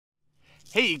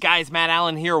Hey you guys, Matt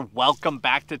Allen here. Welcome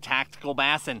back to Tactical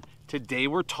Bassin. Today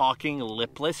we're talking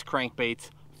lipless crankbaits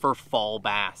for fall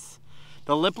bass.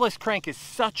 The lipless crank is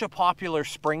such a popular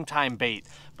springtime bait,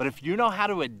 but if you know how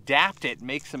to adapt it,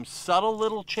 make some subtle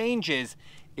little changes,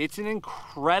 it's an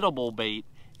incredible bait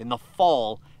in the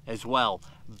fall as well.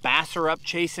 Bass are up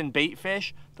chasing bait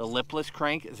fish. The lipless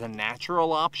crank is a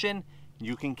natural option.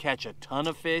 You can catch a ton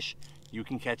of fish. You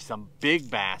can catch some big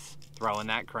bass throwing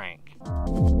that crank.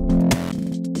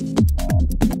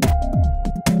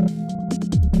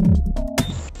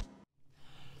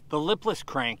 The lipless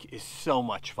crank is so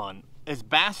much fun. As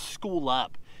bass school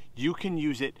up, you can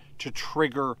use it to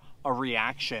trigger a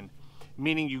reaction.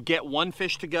 Meaning you get one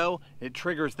fish to go, it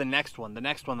triggers the next one, the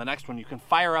next one, the next one. You can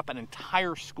fire up an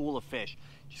entire school of fish.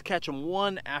 Just catch them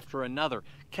one after another.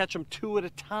 Catch them two at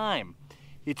a time.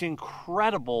 It's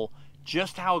incredible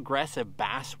just how aggressive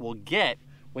bass will get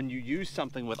when you use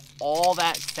something with all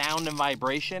that sound and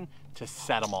vibration to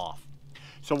set them off.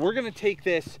 So we're gonna take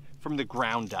this from the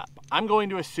ground up. I'm going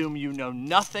to assume you know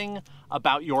nothing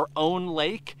about your own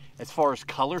lake as far as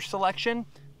color selection,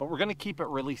 but we're gonna keep it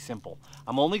really simple.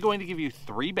 I'm only going to give you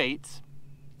 3 baits.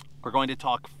 We're going to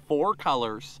talk 4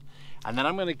 colors, and then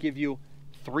I'm gonna give you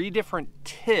 3 different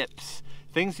tips,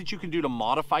 things that you can do to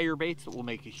modify your baits that will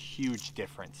make a huge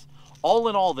difference. All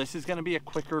in all, this is gonna be a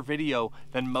quicker video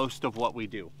than most of what we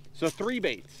do. So 3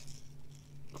 baits.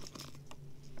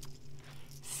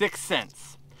 6 Sense.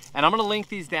 And I'm gonna link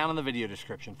these down in the video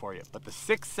description for you. But the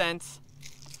 6 Sense,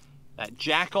 that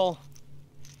Jackall,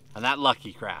 and that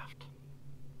Lucky Craft.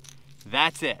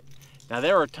 That's it. Now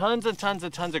there are tons and tons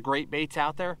and tons of great baits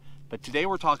out there, but today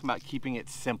we're talking about keeping it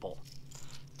simple.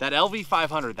 That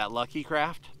LV500, that Lucky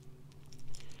Craft,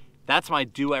 that's my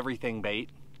do everything bait.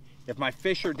 If my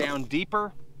fish are down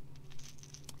deeper,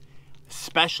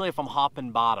 especially if I'm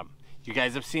hopping bottom. You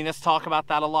guys have seen us talk about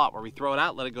that a lot, where we throw it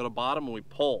out, let it go to bottom, and we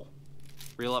pull.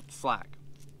 Reel up the slack.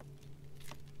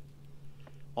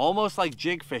 Almost like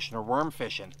jig fishing or worm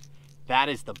fishing. That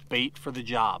is the bait for the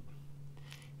job.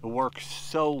 It works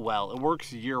so well. It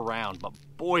works year round, but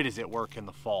boy does it work in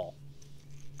the fall.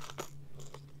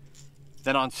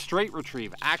 Then on straight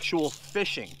retrieve, actual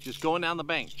fishing, just going down the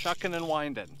bank, chucking and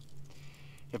winding.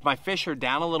 If my fish are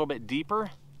down a little bit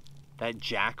deeper, that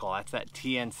Jackall, that's that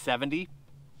TN-70.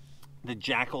 The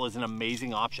Jackall is an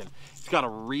amazing option. It's got a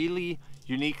really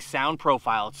unique sound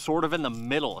profile. It's sort of in the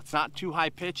middle. It's not too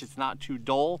high pitch, it's not too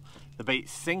dull. The bait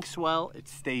sinks well, it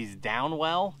stays down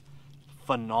well.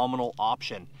 Phenomenal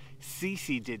option.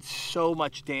 Cece did so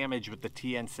much damage with the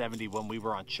TN-70 when we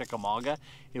were on Chickamauga.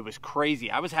 It was crazy.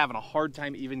 I was having a hard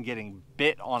time even getting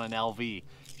bit on an LV.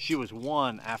 She was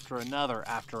one after another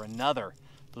after another.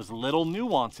 Those little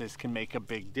nuances can make a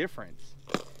big difference.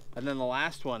 And then the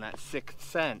last one, that 6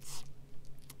 Sense.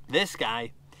 This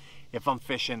guy, if I'm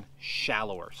fishing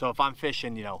shallower. So if I'm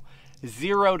fishing,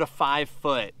 0 to 5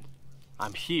 foot,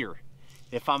 I'm here.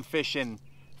 If I'm fishing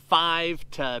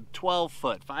 5 to 12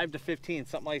 foot, 5 to 15,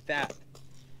 something like that,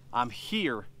 I'm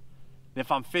here. And if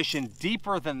I'm fishing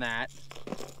deeper than that,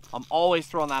 I'm always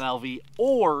throwing that LV,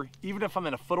 or even if I'm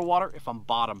in a foot of water, if I'm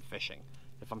bottom fishing,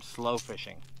 if I'm slow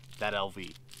fishing, that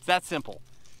LV. It's that simple.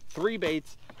 3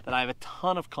 baits that I have a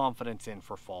ton of confidence in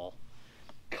for fall.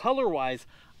 Color-wise,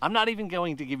 I'm not even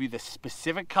going to give you the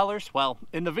specific colors. Well,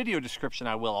 in the video description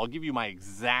I will. I'll give you my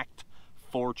exact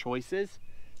 4 choices.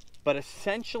 But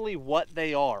essentially what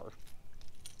they are,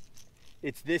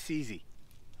 it's this easy.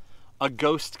 A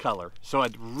ghost color, so a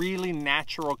really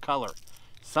natural color.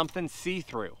 Something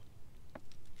see-through.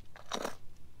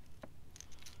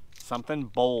 Something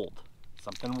bold.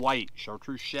 Something white,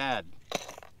 chartreuse shad.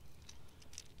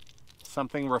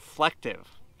 Something reflective,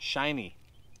 shiny.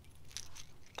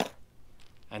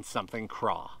 And something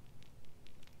craw.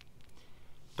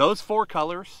 Those 4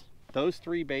 colors, those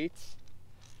 3 baits,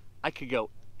 I could go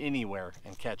anywhere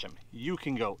and catch them. You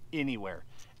can go anywhere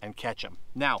and catch them.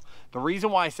 Now, the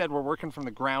reason why I said we're working from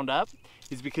the ground up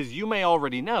is because you may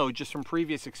already know, just from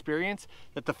previous experience,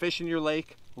 that the fish in your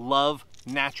lake love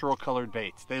natural colored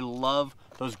baits. They love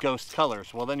those ghost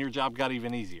colors. Well, then your job got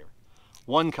even easier.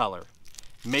 1 color,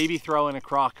 maybe throw in a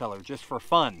craw color just for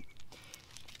fun.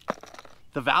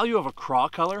 The value of a craw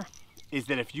color is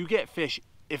that if you get fish,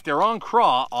 if they're on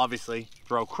craw, obviously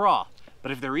throw craw.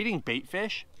 But if they're eating bait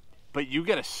fish, but you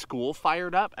get a school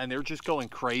fired up and they're just going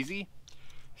crazy,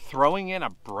 throwing in a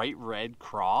bright red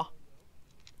craw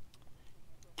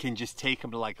can just take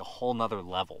them to like a whole nother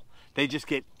level. They just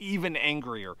get even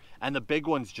angrier, and the big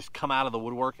ones just come out of the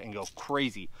woodwork and go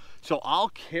crazy. So I'll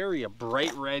carry a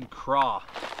bright red craw.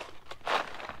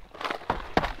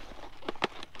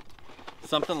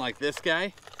 Something like this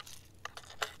guy.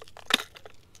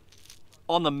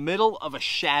 on the middle of a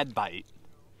shad bite,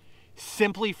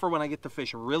 simply for when I get the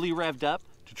fish really revved up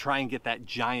to try and get that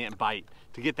giant bite,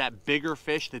 to get that bigger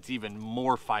fish that's even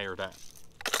more fired up.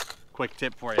 Quick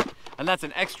tip for you. And that's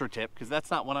an extra tip because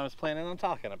that's not what I was planning on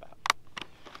talking about.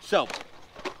 So,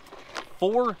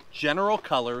 4 general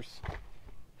colors,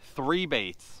 3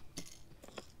 baits.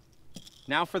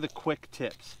 Now for the quick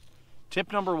tips.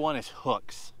 Tip number 1 is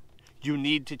hooks. You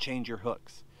need to change your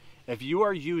hooks. If you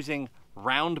are using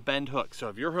round bend hooks, so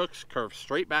if your hooks curve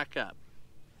straight back up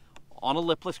on a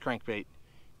lipless crankbait,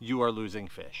 you are losing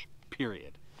fish,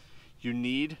 period. You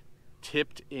need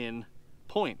tipped in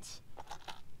points.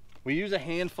 We use a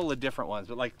handful of different ones,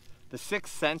 but like the 6th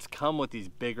Sense come with these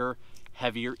bigger,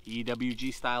 heavier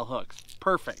EWG style hooks.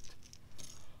 Perfect.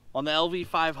 On the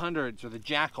LV500s or the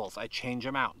Jackalls, I change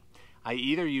them out. I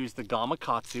either use the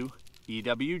Gamakatsu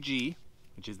EWG,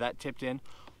 which is that tipped in,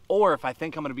 or if I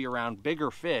think I'm going to be around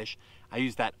bigger fish, I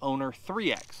use that Owner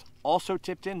 3X, also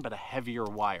tipped in, but a heavier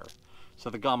wire. So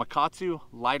the Gamakatsu,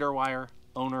 lighter wire,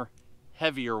 Owner,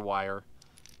 heavier wire,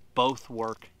 both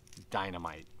work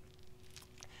dynamite.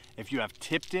 If you have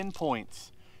tipped in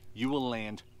points, you will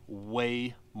land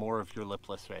way more of your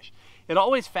lipless fish. It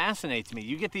always fascinates me.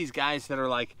 You get these guys that are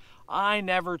like, I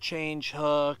never change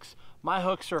hooks. My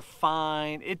hooks are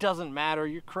fine. It doesn't matter.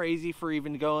 You're crazy for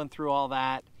even going through all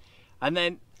that. And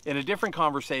then in a different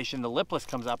conversation, the lipless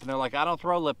comes up and they're like, I don't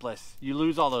throw lipless. You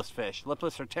lose all those fish.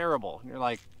 Lipless are terrible. And you're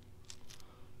like,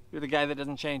 you're the guy that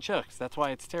doesn't change hooks. That's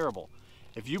why it's terrible.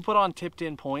 If you put on tipped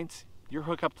in points, your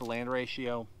hook up to land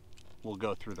ratio will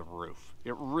go through the roof.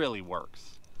 It really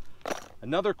works.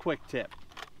 Another quick tip.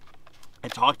 I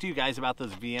talked to you guys about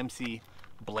those VMC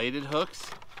bladed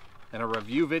hooks in a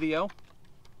review video.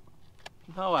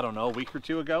 Oh, I don't know, a week or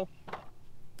 2 ago.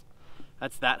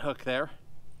 That's that hook there.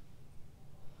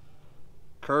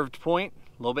 Curved point,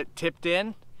 a little bit tipped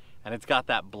in, and it's got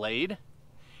that blade.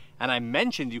 And I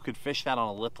mentioned you could fish that on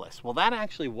a lipless. Well, that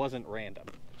actually wasn't random.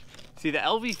 See, the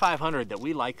LV500 that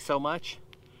we like so much,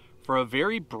 for a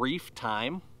very brief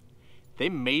time, they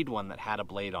made one that had a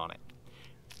blade on it.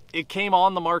 It came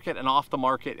on the market and off the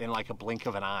market in like a blink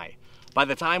of an eye. By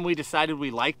the time we decided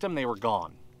we liked them, they were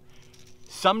gone.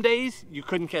 Some days you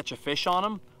couldn't catch a fish on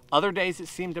them. Other days it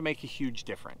seemed to make a huge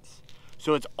difference.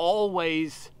 So it's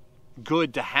always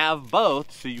good to have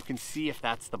both so you can see if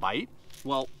that's the bite.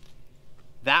 Well,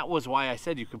 that was why I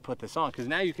said you could put this on, because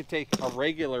now you could take a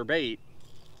regular bait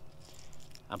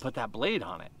and put that blade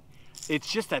on it.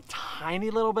 It's just a tiny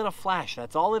little bit of flash.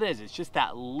 That's all it is. It's just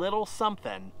that little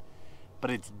something,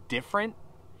 but it's different.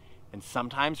 And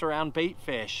sometimes around bait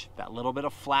fish, that little bit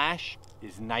of flash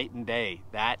is night and day.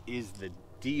 That is the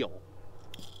deal.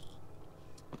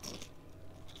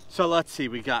 So let's see,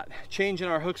 we got changing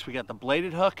our hooks. We got the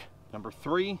bladed hook. Number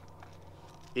 3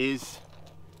 is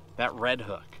that red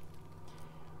hook.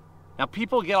 Now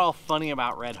people get all funny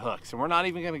about red hooks, and we're not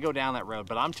even gonna go down that road,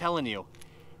 but I'm telling you,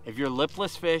 if your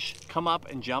lipless fish come up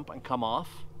and jump and come off,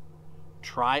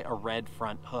 try a red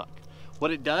front hook. What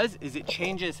it does is it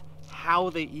changes how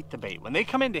they eat the bait. When they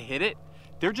come in to hit it,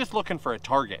 they're just looking for a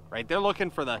target, right? They're looking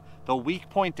for the weak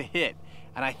point to hit.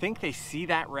 And I think they see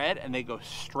that red and they go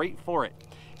straight for it.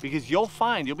 Because you'll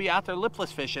find, you'll be out there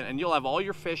lipless fishing and you'll have all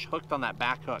your fish hooked on that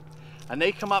back hook. And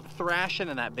they come up thrashing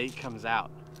and that bait comes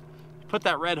out. You put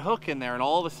that red hook in there and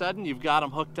all of a sudden you've got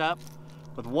them hooked up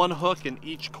with one hook in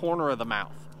each corner of the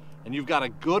mouth. And you've got a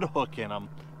good hook in them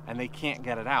and they can't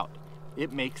get it out.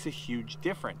 It makes a huge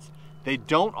difference. They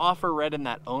don't offer red in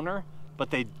that Owner,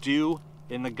 but they do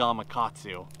in the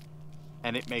Gamakatsu,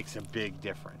 and it makes a big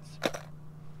difference.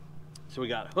 So we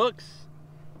got hooks.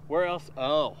 Where else?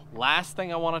 Oh, last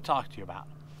thing I want to talk to you about.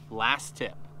 Last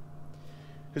tip.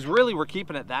 Because really we're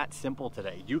keeping it that simple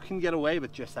today. You can get away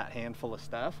with just that handful of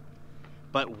stuff.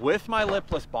 But with my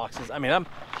lipless boxes, I mean,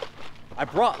 I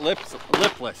brought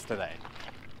lipless today.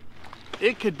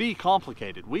 It could be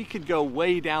complicated. We could go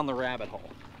way down the rabbit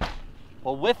hole.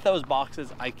 Well, with those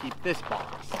boxes, I keep this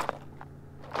box.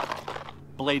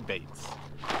 Blade baits.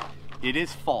 It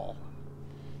is fall.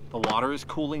 The water is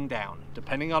cooling down.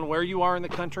 Depending on where you are in the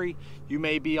country, you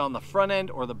may be on the front end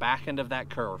or the back end of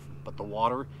that curve, but the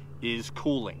water is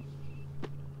cooling.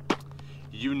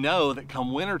 You know that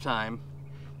come wintertime,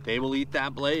 they will eat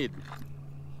that blade.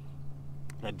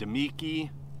 That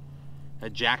Demiki,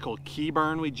 that Jackall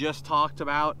Keyburn we just talked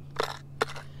about,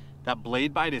 that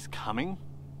blade bite is coming.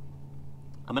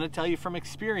 I'm gonna tell you from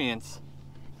experience,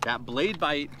 that blade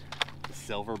bite, the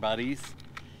silver buddies,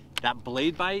 that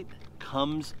blade bite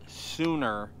comes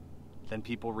sooner than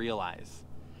people realize.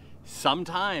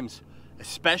 Sometimes,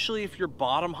 especially if you're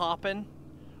bottom hopping,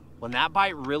 when that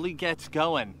bite really gets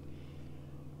going,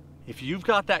 If you've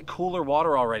got that cooler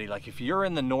water already, like if you're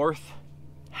in the north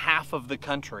half of the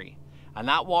country and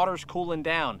that water's cooling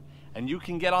down and you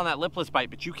can get on that lipless bite,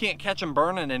 but you can't catch them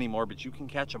burning anymore, but you can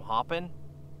catch them hopping,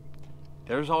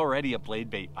 there's already a blade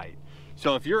bait bite.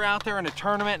 So if you're out there in a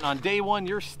tournament and on day one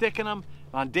you're sticking them,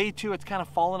 and on day two it's kind of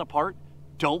falling apart,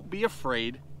 don't be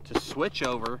afraid to switch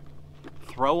over,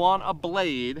 throw on a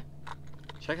blade.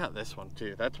 Check out this one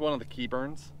too. That's one of the key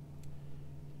burns.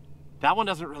 That one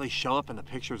doesn't really show up in the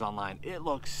pictures online. It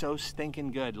looks so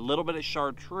stinking good. A little bit of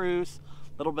chartreuse,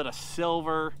 a little bit of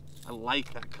silver. I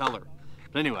like that color.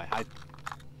 But anyway,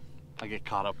 I get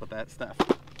caught up with that stuff.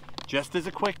 Just as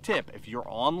a quick tip, if you're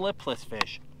on lipless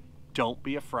fish, don't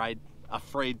be afraid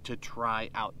to try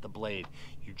out the blade.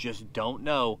 You just don't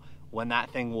know when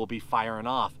that thing will be firing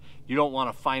off. You don't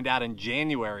want to find out in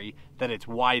January that it's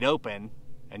wide open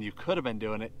and you could have been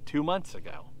doing it 2 months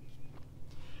ago.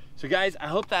 So guys, I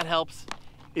hope that helps.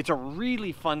 It's a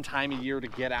really fun time of year to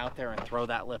get out there and throw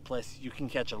that lipless. You can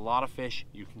catch a lot of fish,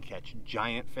 you can catch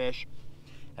giant fish,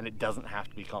 and it doesn't have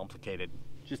to be complicated.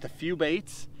 Just a few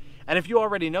baits. And if you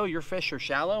already know your fish are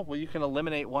shallow, well, you can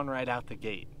eliminate one right out the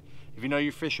gate. If you know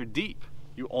your fish are deep,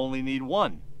 you only need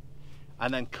one.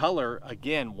 And then color,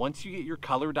 again, once you get your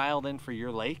color dialed in for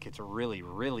your lake, it's really,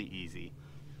 really easy.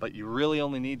 But you really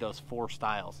only need those 4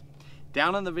 styles.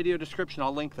 Down in the video description,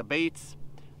 I'll link the baits,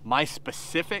 my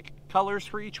specific colors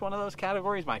for each one of those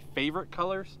categories, my favorite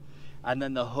colors, and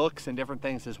then the hooks and different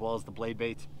things, as well as the blade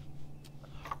baits.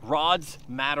 Rods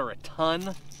matter a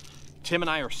ton. Tim and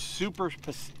I are super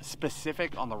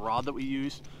specific on the rod that we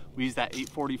use. We use that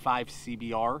 845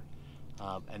 CBR,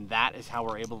 and that is how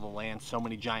we're able to land so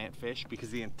many giant fish, because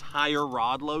the entire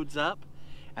rod loads up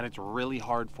and it's really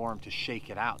hard for them to shake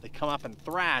it out. They come up and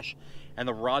thrash and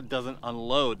the rod doesn't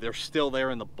unload. They're still there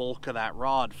in the bulk of that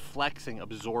rod, flexing,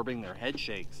 absorbing their head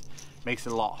shakes. Makes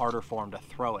it a lot harder for them to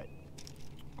throw it.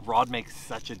 Rod makes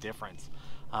such a difference.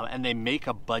 And they make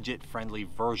a budget-friendly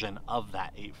version of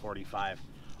that 845.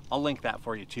 I'll link that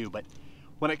for you too. But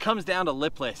when it comes down to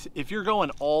lipless, if you're going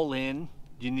all in,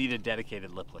 you need a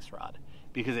dedicated lipless rod,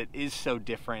 because it is so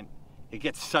different. It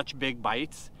gets such big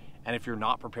bites, and if you're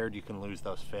not prepared, you can lose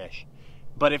those fish.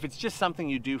 But if it's just something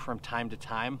you do from time to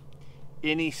time,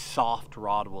 any soft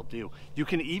rod will do. You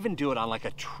can even do it on like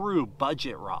a true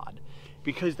budget rod,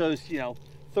 because those, you know,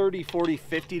 $30, $40,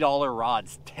 $50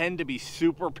 rods tend to be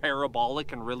super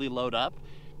parabolic and really load up,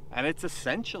 and it's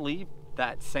essentially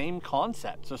that same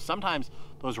concept. So sometimes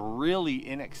those really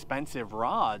inexpensive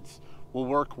rods will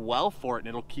work well for it, and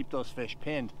it'll keep those fish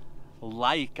pinned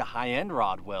like a high-end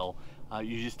rod will.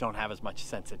 You just don't have as much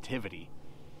sensitivity.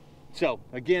 So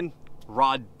again,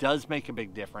 rod does make a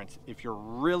big difference. If you're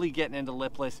really getting into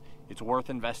lipless, it's worth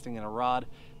investing in a rod.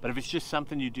 But if it's just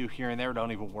something you do here and there,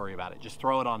 don't even worry about it. Just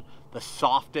throw it on the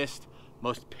softest,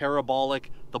 most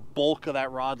parabolic, the bulk of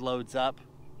that rod loads up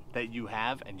that you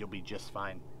have, and you'll be just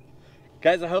fine.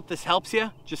 Guys, I hope this helps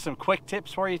you. Just some quick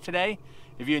tips for you today.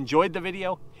 If you enjoyed the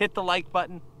video, hit the like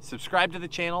button, subscribe to the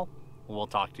channel, and we'll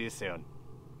talk to you soon.